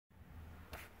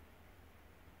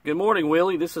Good morning,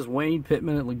 Willie. This is Wayne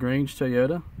Pittman at LaGrange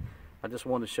Toyota. I just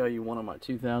wanted to show you one of my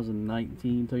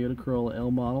 2019 Toyota Corolla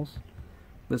L models.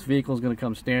 This vehicle is going to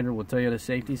come standard with Toyota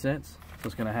Safety Sense. So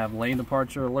it's going to have lane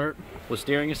departure alert with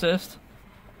steering assist.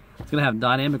 It's going to have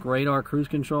dynamic radar cruise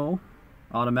control,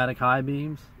 automatic high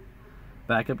beams,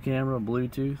 backup camera,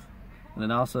 Bluetooth, and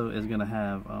it also is going to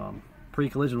have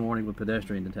pre-collision warning with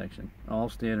pedestrian detection. All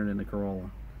standard in the Corolla.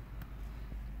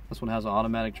 This one has an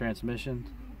automatic transmission,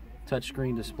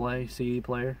 touchscreen display, CD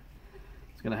player.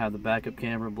 It's going to have the backup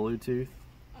camera, Bluetooth.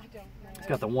 It's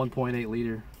got the 1.8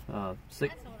 liter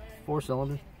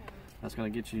 4-cylinder. That's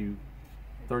going to get you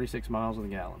 36 miles to the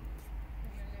gallon.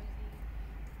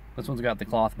 This one's got the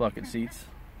cloth bucket seats.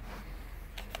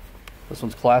 This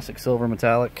one's classic silver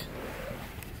metallic.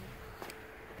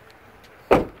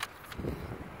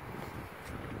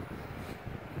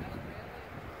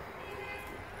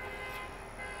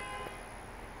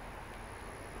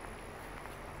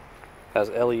 Has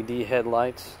LED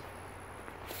headlights.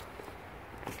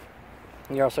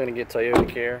 You're also going to get Toyota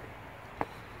Care.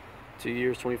 2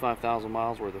 years, 25,000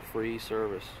 miles worth of free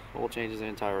service. Oil changes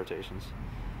and tire rotations.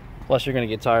 Plus you're going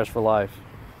to get tires for life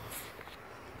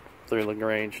through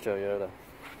LaGrange Toyota.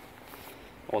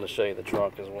 I want to show you the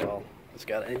trunk as well. It's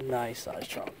got a nice size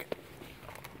trunk.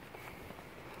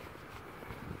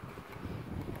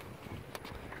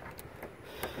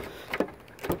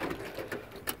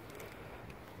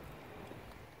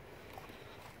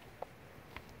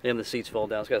 And the seats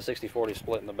fold down. It's got a 60-40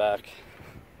 split in the back.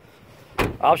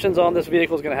 Options on this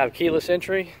vehicle is going to have keyless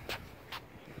entry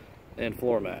and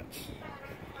floor mats.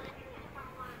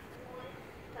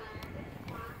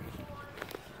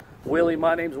 Willie,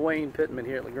 my name's Wayne Pittman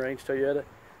here at LaGrange Toyota.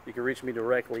 You can reach me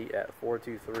directly at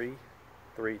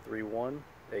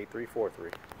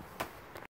 423-331-8343.